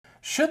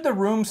Should the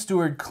room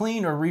steward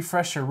clean or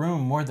refresh your room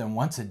more than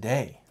once a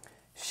day?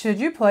 Should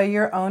you play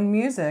your own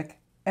music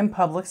in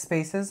public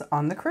spaces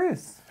on the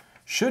cruise?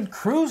 Should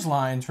cruise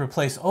lines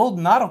replace old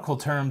nautical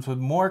terms with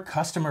more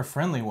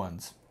customer-friendly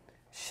ones?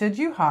 Should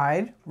you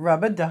hide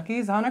rubber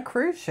duckies on a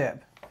cruise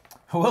ship?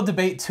 We'll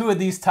debate two of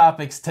these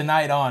topics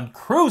tonight on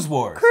Cruise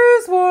Wars.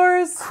 Cruise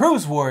Wars!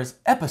 Cruise Wars,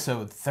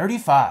 episode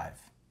 35.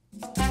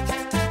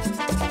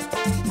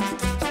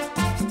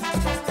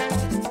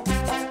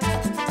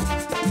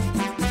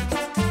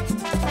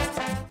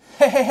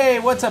 Hey,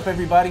 what's up,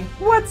 everybody?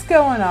 What's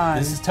going on?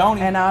 This is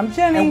Tony. And I'm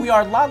Jenny. And we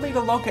are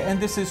Lido Loca, and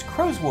this is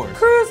Cruise Wars.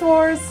 Cruise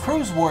Wars!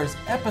 Cruise Wars,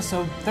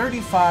 episode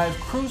 35.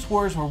 Cruise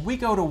Wars, where we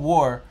go to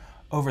war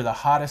over the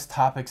hottest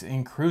topics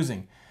in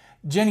cruising.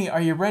 Jenny,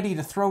 are you ready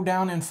to throw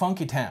down in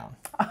Funky Town?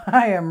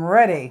 I am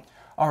ready.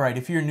 All right,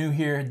 if you're new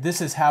here,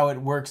 this is how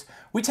it works.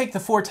 We take the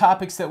 4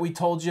 topics that we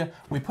told you,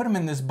 we put them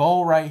in this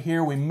bowl right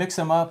here, we mix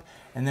them up,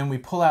 and then we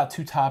pull out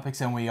 2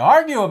 topics and we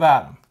argue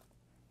about them.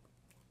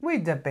 We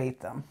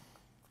debate them.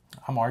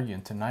 I'm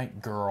arguing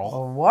tonight,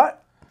 girl.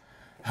 What?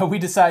 We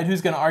decide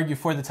who's going to argue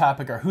for the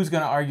topic or who's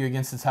going to argue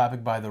against the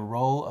topic by the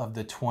roll of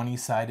the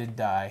 20-sided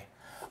die.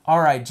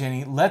 All right,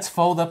 Jenny, let's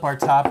fold up our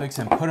topics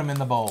and put them in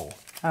the bowl.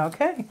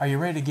 Okay. Are you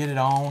ready to get it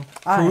on?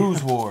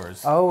 Cruise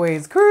Wars.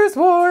 Always Cruise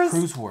Wars.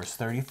 Cruise Wars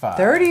 35.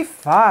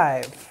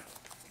 35.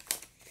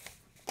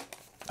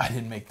 I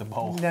didn't make the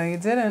bowl. No, you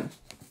didn't.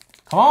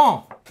 Come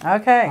on.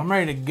 Okay. I'm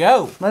ready to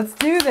go. Let's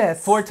do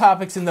this. 4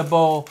 topics in the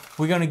bowl.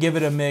 We're going to give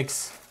it a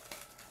mix.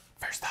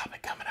 First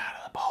topic coming out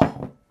of the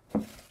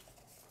bowl.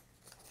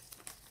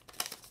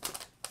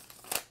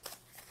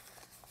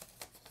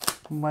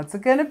 What's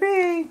it gonna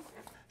be?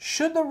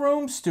 Should the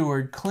room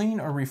steward clean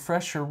or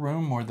refresh your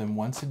room more than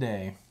once a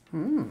day?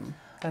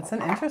 That's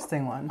an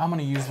interesting one. I'm going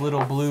to use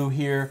little blue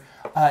here.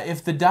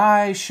 If the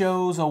die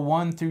shows a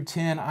 1 through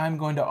 10, I'm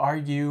going to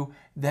argue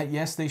that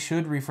yes, they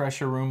should refresh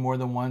your room more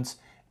than once.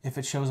 If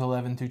it shows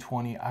 11 through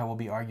 20, I will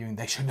be arguing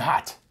they should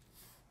not.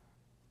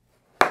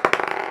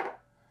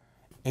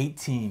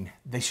 18,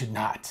 they should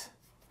not.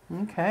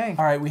 Okay.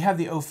 All right, we have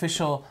the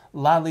official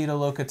Lido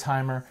Loca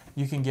timer.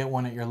 You can get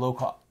one at your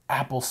local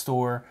Apple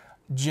store.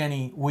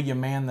 Jenny, will you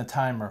man the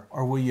timer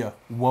or will you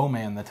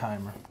woe-man the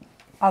timer?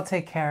 I'll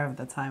take care of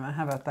the timer.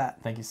 How about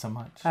that? Thank you so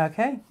much.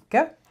 Okay.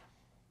 Go.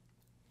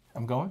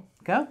 I'm going?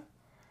 Go.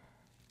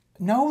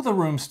 No, the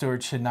room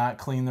steward should not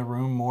clean the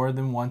room more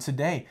than once a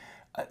day.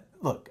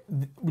 Look,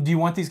 do you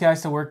want these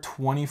guys to work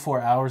 24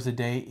 hours a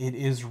day? It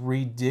is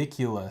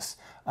ridiculous.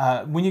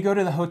 When you go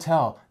to the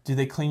hotel, do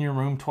they clean your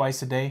room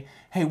twice a day?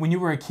 Hey, when you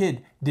were a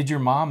kid, did your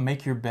mom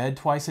make your bed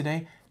twice a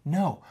day?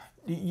 No.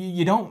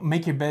 You don't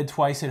make your bed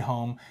twice at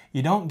home.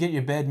 You don't get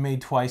your bed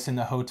made twice in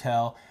the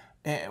hotel.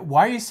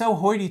 Why are you so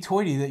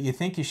hoity-toity that you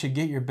think you should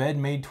get your bed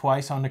made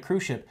twice on the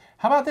cruise ship?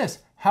 How about this?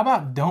 How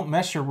about don't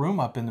mess your room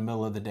up in the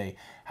middle of the day?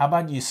 How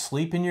about you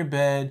sleep in your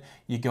bed,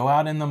 you go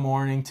out in the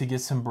morning to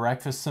get some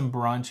breakfast, some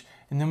brunch,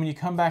 and then when you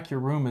come back,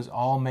 your room is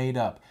all made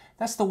up.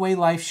 That's the way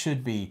life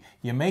should be.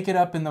 You make it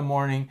up in the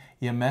morning,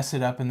 you mess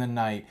it up in the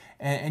night,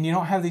 and you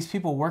don't have these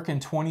people working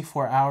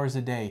 24 hours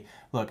a day.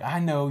 Look, I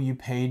know you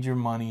paid your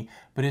money,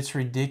 but it's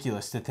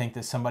ridiculous to think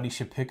that somebody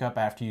should pick up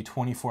after you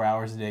 24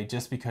 hours a day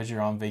just because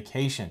you're on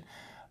vacation.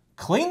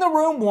 Clean the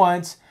room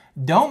once,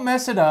 don't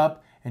mess it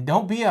up, and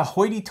don't be a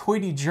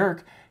hoity-toity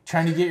jerk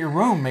trying to get your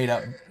room made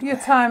up. Your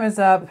time is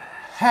up.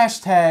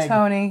 Hashtag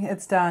Tony,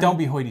 it's done. Don't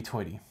be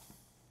hoity-toity.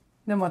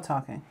 No more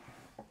talking.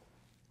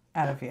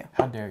 Out of you.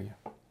 How dare you?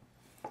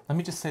 Let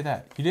me just say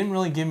that. You didn't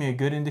really give me a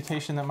good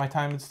indication that my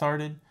time had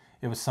started.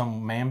 It was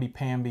some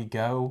mamby-pamby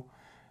go.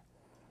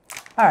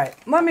 All right,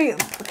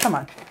 come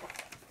on.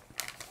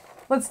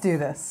 Let's do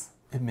this.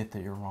 Admit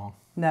that you're wrong.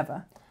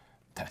 Never.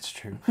 That's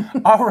true.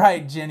 All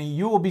right, Jenny,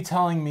 you will be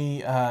telling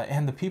me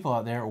and the people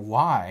out there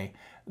why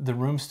the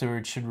room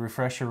steward should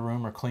refresh your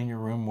room or clean your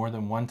room more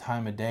than 1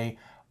 time a day.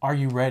 Are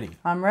you ready?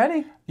 I'm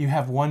ready. You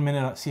have 1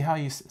 minute. See how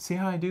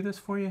I do this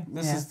for you?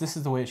 This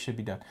is the way it should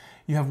be done.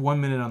 You have 1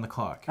 minute on the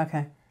clock.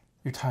 Okay.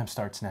 Your time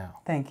starts now.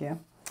 Thank you.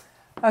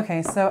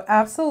 Okay, so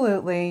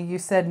absolutely, you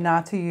said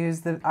not to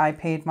use the I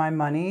paid my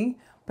money,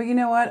 but you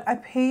know what? I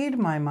paid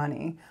my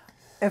money.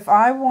 If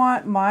I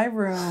want my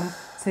room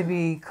to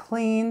be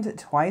cleaned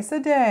twice a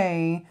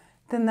day,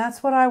 then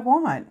that's what I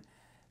want.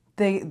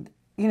 They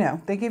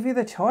give you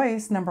the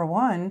choice, number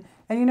 1.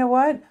 And you know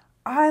what?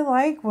 I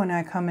like when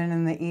I come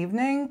in the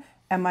evening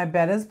and my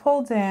bed is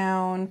pulled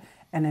down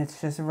and it's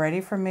just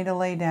ready for me to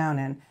lay down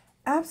in.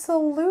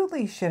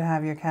 Absolutely should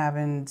have your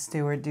cabin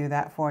steward do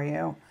that for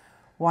you.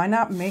 Why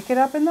not make it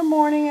up in the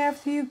morning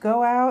after you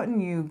go out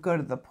and you go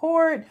to the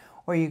port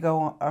or you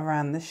go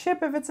around the ship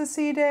if it's a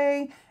sea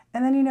day?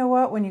 And then you know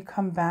what? When you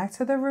come back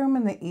to the room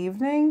in the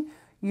evening,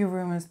 your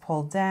room is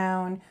pulled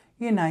down,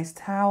 your nice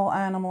towel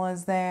animal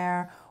is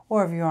there,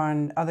 or if you're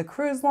on other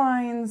cruise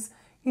lines,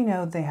 you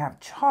know, they have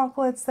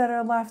chocolates that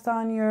are left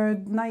on your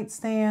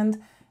nightstand.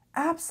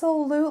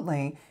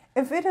 Absolutely.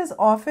 If it is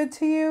offered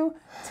to you,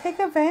 take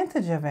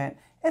advantage of it.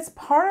 It's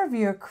part of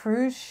your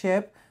cruise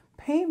ship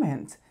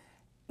payment.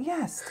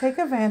 Yes, take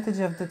advantage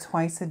of the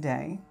twice a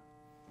day.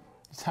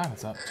 Your time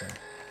is up, Jenny.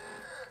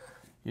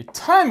 Your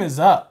time is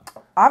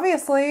up.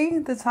 Obviously,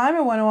 the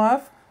timer went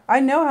off. I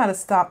know how to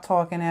stop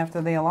talking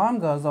after the alarm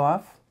goes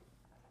off.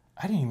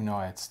 I didn't even know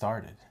I had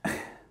started.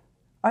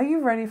 Are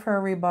you ready for a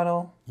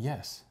rebuttal?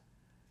 Yes.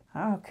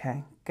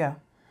 Okay, go.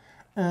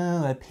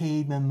 Oh, I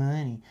paid my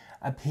money.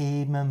 I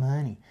paid my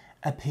money.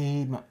 I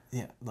paid my...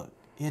 Yeah, look,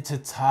 it's a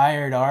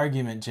tired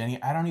argument,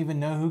 Jenny. I don't even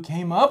know who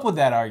came up with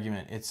that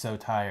argument. It's so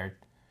tired.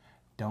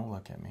 Don't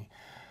look at me.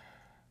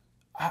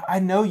 I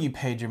know you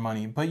paid your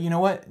money, but you know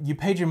what? You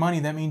paid your money.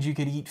 That means you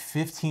could eat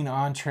 15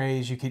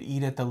 entrees. You could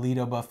eat at the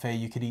Lido buffet.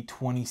 You could eat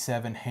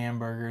 27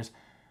 hamburgers.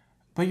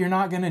 But you're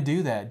not going to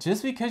do that.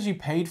 Just because you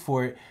paid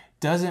for it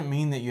doesn't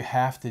mean that you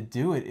have to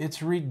do it.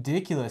 It's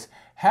ridiculous.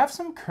 Have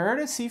some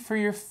courtesy for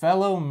your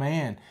fellow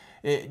man.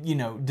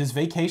 Does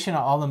vacation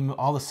all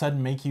of a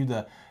sudden make you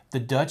the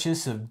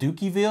Duchess of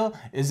Dookieville?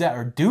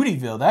 Or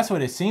Dutyville? That's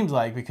what it seems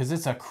like, because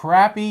it's a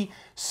crappy,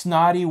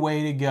 snotty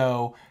way to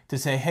go to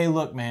say, hey,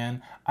 look,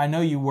 man, I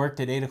know you worked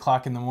at 8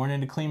 o'clock in the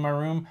morning to clean my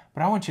room,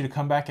 but I want you to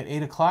come back at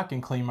 8 o'clock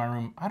and clean my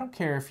room. I don't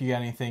care if you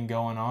got anything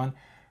going on.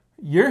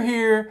 You're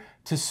here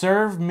to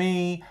serve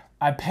me.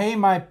 I pay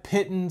my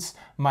pittance,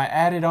 my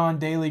added on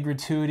daily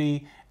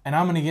gratuity, and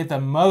I'm going to get the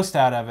most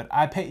out of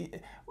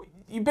it.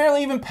 You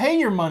barely even pay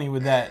your money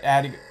with that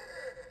added.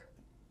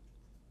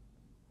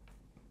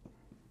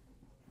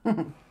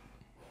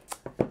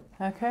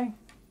 Okay.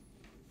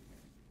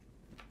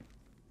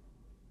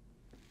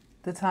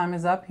 The time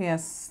is up. He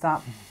has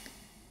stopped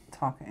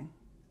talking.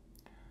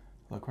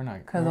 Look, we're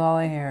not... Because all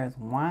I hear is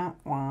wah,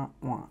 wah,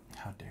 wah.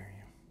 How dare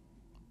you?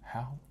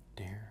 How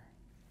dare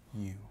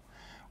you?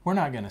 We're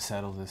not going to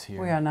settle this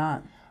here. We are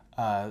not.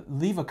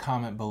 Leave a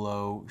comment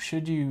below.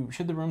 Should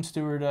the room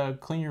steward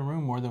clean your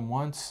room more than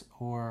once,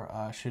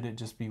 or should it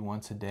just be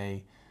once a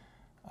day?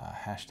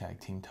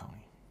 Hashtag Team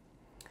Tony.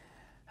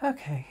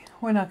 Okay,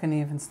 we're not going to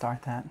even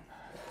start that.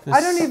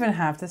 I don't even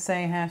have to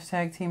say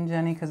hashtag Team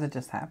Jenny because it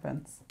just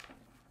happens.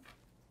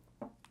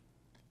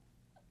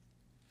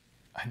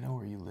 I know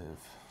where you live.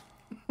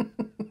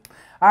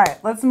 All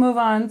right, let's move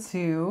on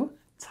to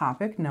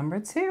topic number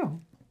 2.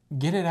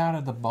 Get it out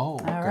of the bowl,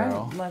 girl. All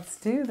right, let's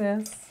do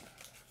this.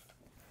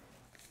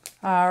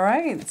 All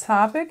right,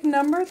 topic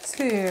number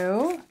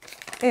 2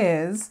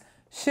 is,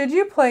 should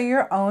you play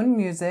your own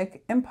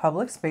music in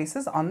public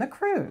spaces on the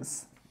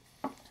cruise?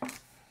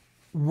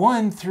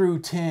 1 through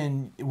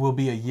 10 will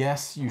be a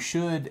yes, you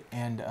should,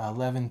 and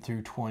 11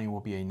 through 20 will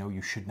be a no,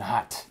 you should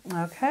not.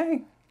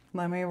 Okay,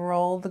 let me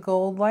roll the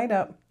gold light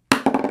up.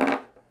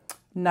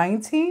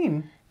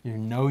 19. You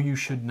know you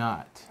should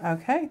not.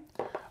 Okay.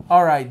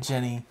 All right,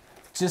 Jenny,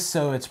 just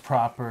so it's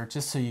proper,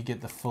 just so you get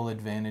the full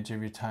advantage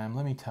of your time,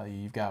 let me tell you,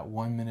 you've got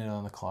 1 minute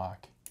on the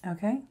clock.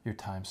 Okay. Your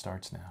time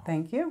starts now.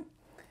 Thank you.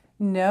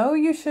 No,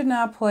 you should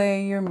not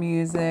play your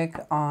music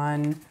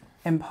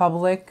in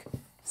public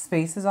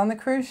spaces on the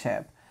cruise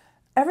ship.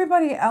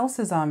 Everybody else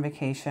is on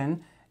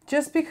vacation.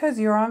 Just because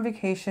you're on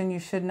vacation, you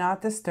should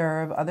not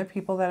disturb other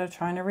people that are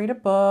trying to read a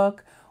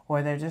book,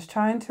 or they're just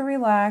trying to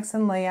relax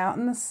and lay out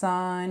in the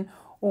sun,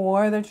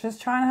 or they're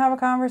just trying to have a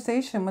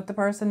conversation with the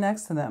person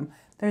next to them.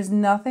 There's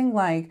nothing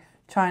like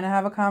trying to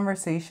have a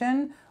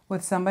conversation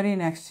with somebody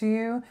next to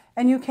you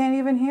and you can't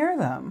even hear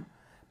them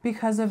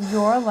because of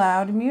your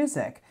loud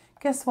music.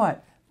 Guess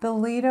what? The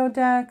Lido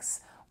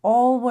decks,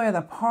 all where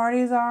the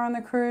parties are on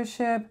the cruise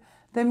ship,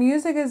 the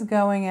music is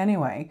going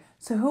anyway.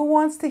 So who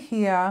wants to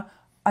hear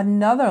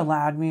another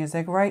loud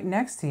music right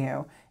next to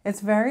you?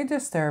 It's very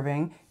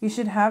disturbing. You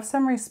should have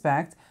some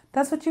respect.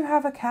 That's what you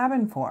have a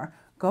cabin for.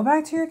 Go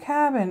back to your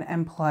cabin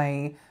and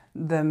play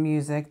the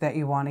music that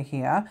you want to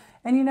hear.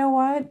 And you know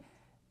what?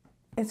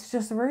 It's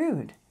just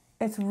rude.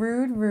 It's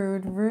rude,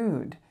 rude,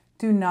 rude.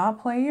 Do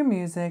not play your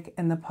music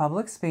in the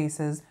public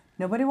spaces.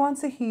 Nobody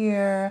wants to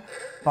hear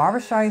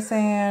Barbra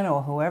Streisand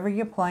or whoever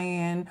you're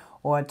playing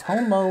or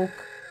Tone Loc.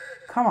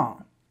 Come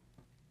on.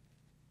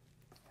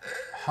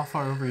 How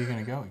far over are you going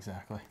to go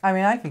exactly? I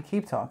mean, I could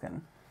keep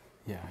talking.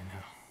 Yeah, I know.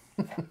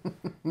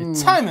 Your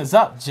time is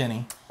up,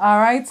 Jenny. All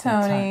right,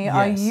 Tony. Yes.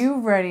 Are you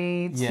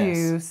ready to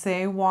Yes.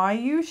 say why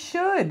you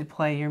should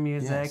play your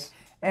music Yes.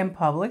 in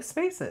public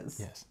spaces?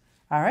 Yes.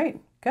 All right,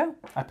 go.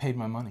 I paid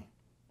my money.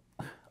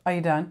 Are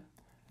you done?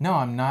 No,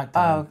 I'm not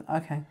done. Oh,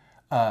 okay.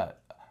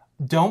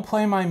 Don't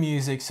play my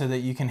music so that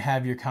you can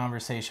have your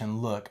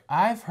conversation. Look,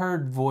 I've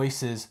heard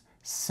voices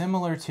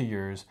similar to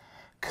yours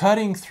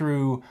cutting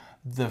through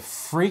the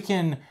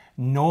freaking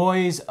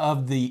noise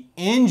of the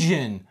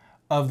engine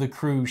of the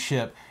cruise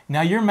ship.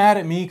 Now you're mad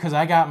at me because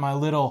I got my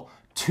little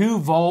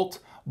 2-volt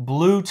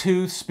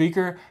Bluetooth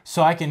speaker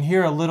so I can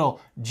hear a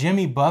little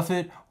Jimmy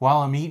Buffett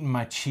while I'm eating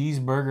my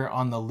cheeseburger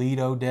on the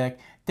Lido deck.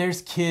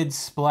 There's kids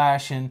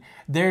splashing.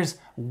 There's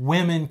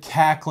women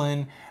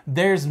cackling.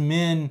 There's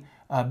men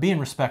being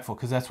respectful,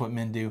 because that's what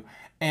men do.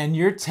 And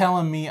you're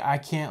telling me I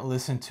can't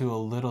listen to a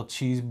little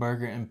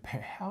cheeseburger and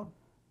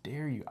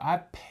dare you? I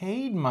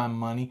paid my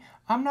money.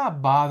 I'm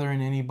not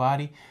bothering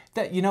anybody.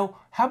 That,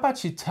 how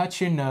about you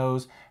touch your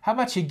nose? How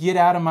about you get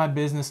out of my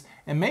business?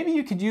 And maybe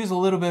you could use a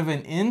little bit of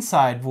an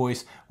inside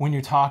voice when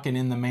you're talking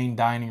in the main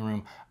dining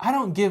room. I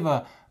don't give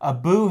a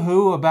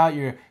boo-hoo about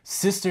your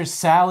sister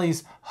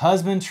Sally's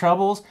husband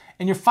troubles,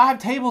 and you're 5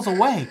 tables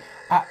away.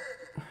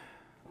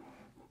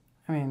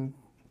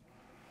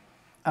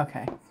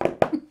 Okay.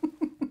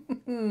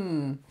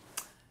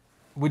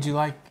 Would you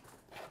like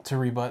to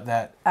rebut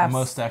that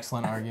most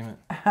excellent argument?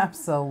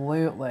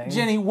 Absolutely.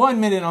 Jenny, 1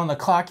 minute on the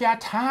clock. Yeah,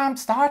 time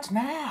starts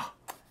now.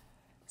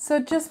 So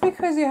just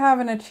because you're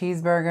having a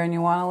cheeseburger and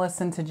you want to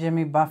listen to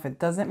Jimmy Buffett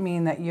doesn't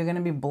mean that you're going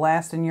to be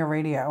blasting your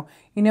radio.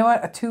 You know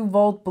what? A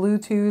 2-volt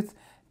Bluetooth,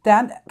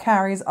 that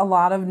carries a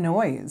lot of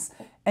noise.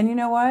 And you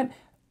know what?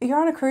 You're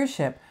on a cruise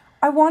ship.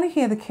 I want to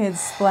hear the kids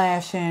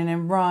splashing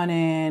and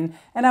running,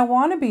 and I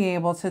want to be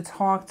able to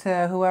talk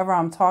to whoever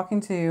I'm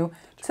talking to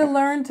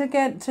learn to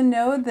get to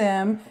know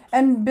them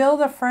and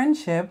build a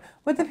friendship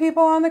with the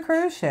people on the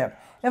cruise ship.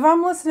 If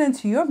I'm listening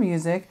to your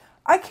music,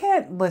 I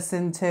can't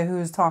listen to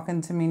who's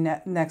talking to me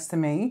next to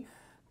me.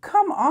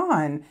 Come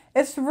on.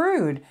 It's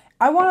rude.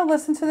 I want to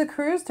listen to the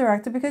cruise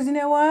director because you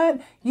know what?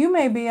 You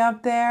may be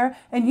up there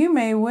and you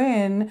may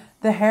win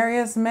the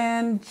hairiest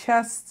man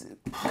chest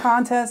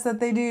contest that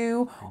they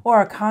do,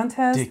 or a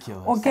contest.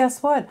 Ridiculous. Or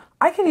guess what?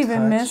 I could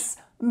even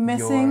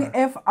missing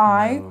if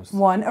I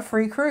won a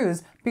free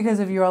cruise because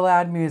of your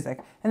loud music.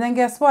 And then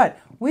guess what?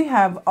 We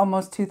have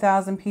almost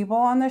 2,000 people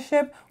on the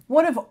ship.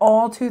 What if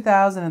all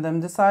 2,000 of them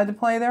decide to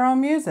play their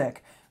own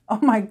music? Oh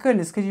my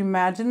goodness, could you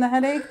imagine the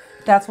headache?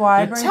 That's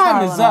why I bring Tylenol. Your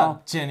time is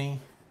up, Jenny.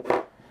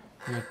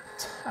 Your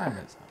time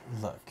is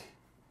up.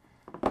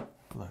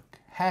 Look.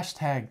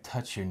 Hashtag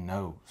touch your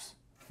nose.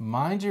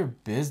 Mind your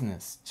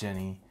business,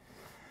 Jenny.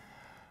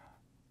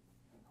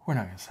 We're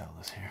not going to settle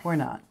this here. We're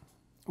not.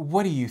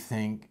 What do you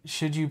think?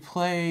 Should you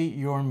play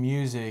your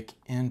music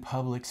in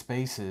public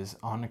spaces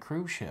on a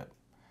cruise ship?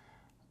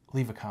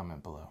 Leave a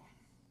comment below.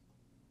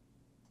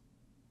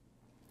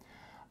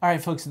 All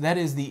right, folks, that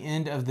is the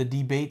end of the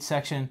debate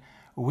section.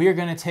 We're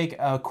going to take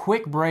a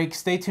quick break.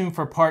 Stay tuned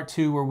for part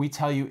 2 where we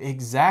tell you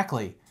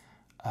exactly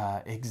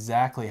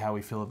how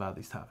we feel about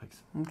these topics.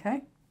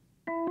 Okay.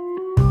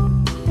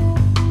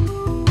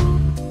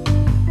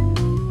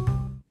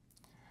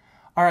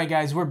 All right,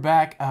 guys, we're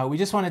back. We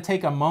just want to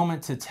take a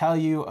moment to tell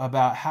you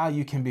about how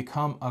you can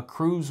become a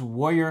cruise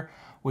warrior.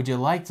 Would you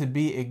like to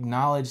be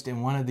acknowledged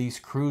in one of these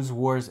Cruise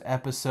Wars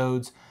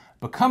episodes?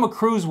 Become a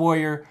cruise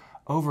warrior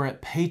over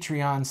at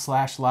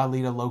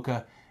Patreon/Lido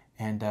Loca,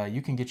 and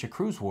you can get your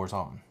Cruise Wars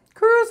on.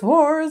 Cruise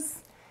Wars!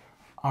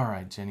 All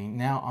right, Jenny,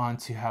 now on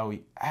to how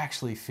we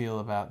actually feel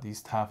about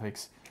these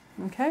topics.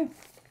 Okay.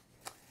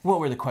 What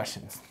were the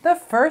questions? The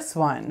first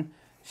one.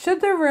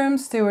 Should the room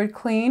steward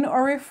clean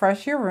or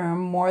refresh your room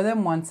more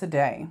than once a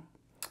day?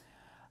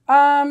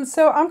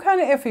 So I'm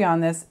kind of iffy on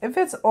this. If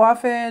it's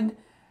offered,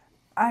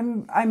 I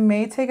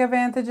may take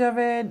advantage of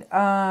it.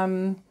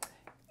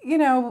 You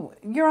know,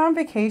 you're on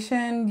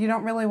vacation. You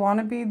don't really want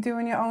to be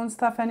doing your own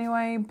stuff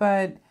anyway,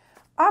 but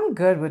I'm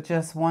good with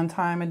just one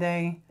time a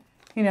day.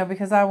 You know,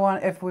 because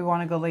if we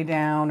want to go lay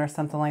down or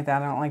something like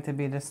that, I don't like to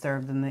be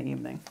disturbed in the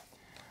evening.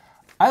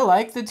 I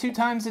like the 2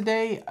 times a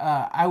day.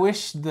 I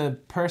wish the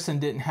person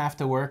didn't have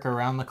to work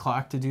around the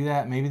clock to do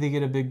that. Maybe they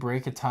get a big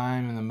break of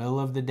time in the middle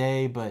of the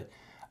day, but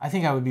I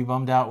think I would be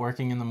bummed out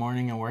working in the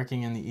morning and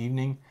working in the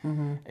evening.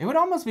 Mm-hmm. It would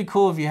almost be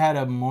cool if you had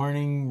a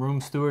morning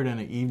room steward and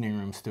an evening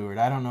room steward.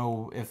 I don't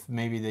know if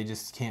maybe they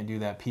just can't do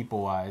that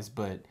people-wise,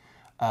 but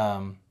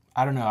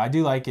I don't know. I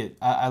do like it.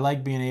 I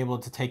like being able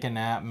to take a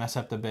nap, mess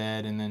up the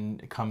bed, and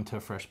then come to a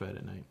fresh bed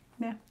at night.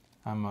 Yeah.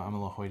 I'm a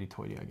little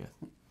hoity-toity, I guess.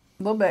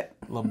 A little bit.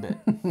 A little bit.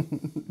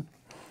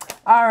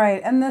 All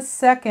right. And the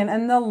second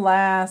and the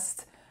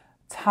last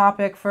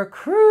topic for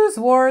Cruise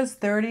Wars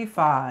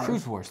 35.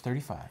 Cruise Wars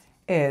 35.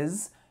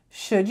 Is,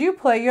 should you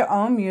play your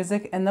own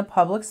music in the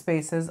public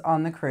spaces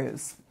on the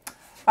cruise?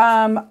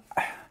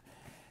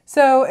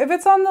 So if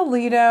it's on the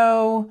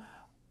Lido,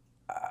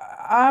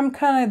 I'm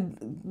kind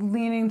of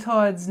leaning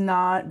towards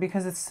not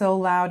because it's so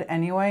loud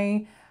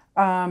anyway.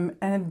 And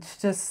it's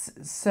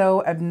just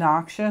so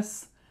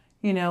obnoxious,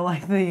 you know,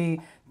 like the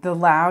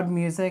loud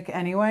music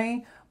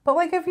anyway. But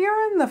like if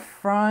you're in the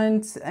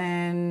front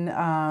and,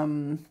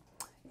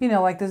 you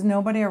know, like there's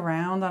nobody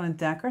around on a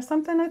deck or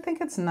something, I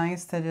think it's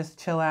nice to just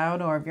chill out.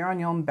 Or if you're on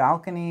your own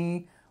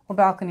balcony, well,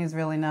 balcony is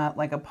really not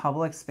like a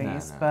public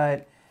space,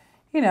 but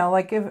you know,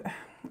 like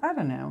I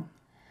don't know.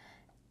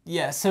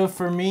 Yeah, so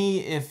for me,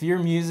 if your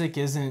music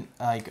isn't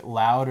like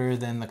louder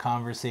than the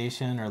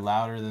conversation or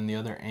louder than the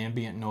other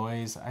ambient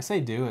noise, I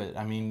say do it.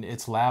 I mean,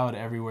 it's loud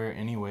everywhere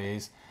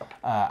anyways.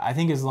 I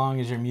think as long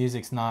as your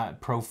music's not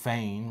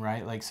profane,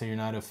 right? Like, so you're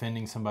not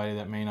offending somebody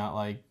that may not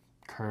like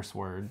curse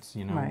words,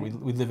 you know. Right.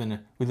 We live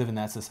in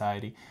that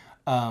society.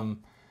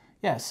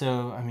 Yeah,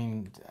 so I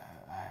mean,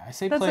 I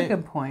say that's a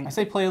good point. I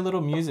say play a little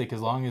music as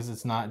long as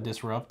it's not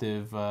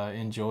disruptive.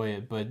 Enjoy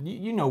it, but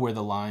you know where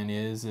the line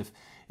is.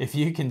 If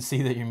you can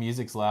see that your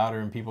music's louder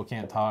and people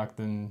can't talk,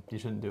 then you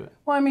shouldn't do it.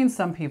 Well, I mean,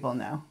 some people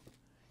know.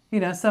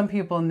 some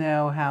people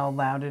know how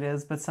loud it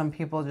is, but some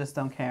people just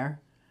don't care.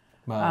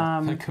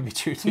 Well, that could be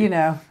true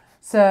too.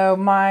 So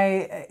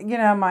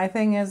my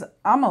thing is,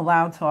 I'm a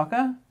loud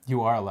talker.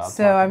 You are a loud talker.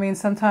 So, I mean,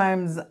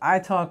 sometimes I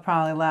talk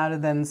probably louder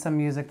than some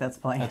music that's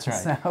playing. That's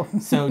right.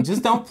 So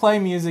just don't play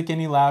music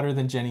any louder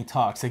than Jenny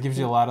talks. That gives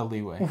you a lot of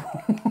leeway.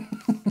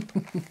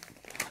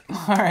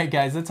 All right,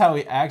 guys, that's how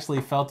we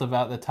actually felt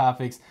about the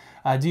topics.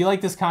 Do you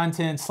like this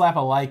content? Slap a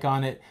like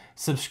on it.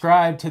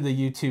 Subscribe to the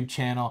YouTube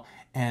channel.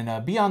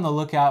 And be on the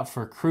lookout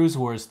for Cruise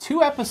Wars.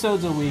 2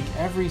 episodes a week,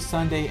 every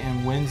Sunday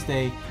and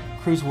Wednesday.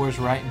 Cruise Wars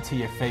right into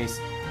your face.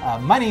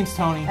 My name's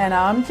Tony. And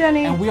I'm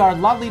Jenny. And we are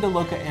Lido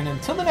Loca. And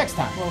until the next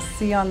time. We'll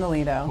see you on the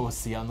Lido. We'll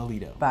see you on the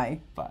Lido.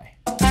 Bye. Bye.